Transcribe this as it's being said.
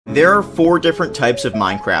There are 4 different types of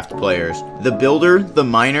Minecraft players: the builder, the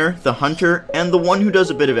miner, the hunter, and the one who does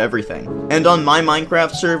a bit of everything. And on my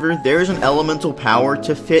Minecraft server, there's an elemental power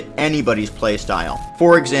to fit anybody's playstyle.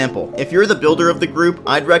 For example, if you're the builder of the group,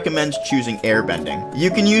 I'd recommend choosing airbending.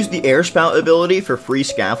 You can use the air spout ability for free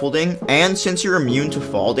scaffolding, and since you're immune to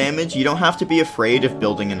fall damage, you don't have to be afraid of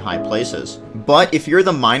building in high places. But if you're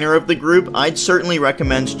the miner of the group, I'd certainly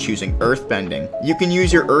recommend choosing earthbending. You can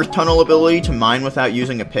use your earth tunnel ability to mine without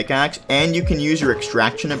using a pickaxe, and you can use your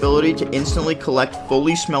extraction ability to instantly collect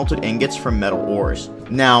fully smelted ingots from metal ores.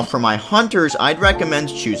 Now, for my hunters, I'd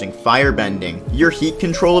recommend choosing firebending. Your heat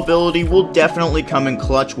control ability will definitely come in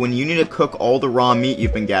clutch when you need to cook all the raw meat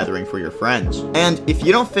you've been gathering for your friends. And if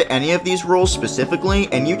you don't fit any of these roles specifically,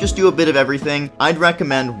 and you just do a bit of everything, I'd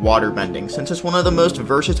recommend waterbending, since it's one of the most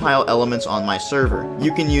versatile elements on my server.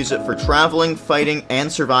 You can use it for traveling, fighting,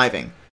 and surviving.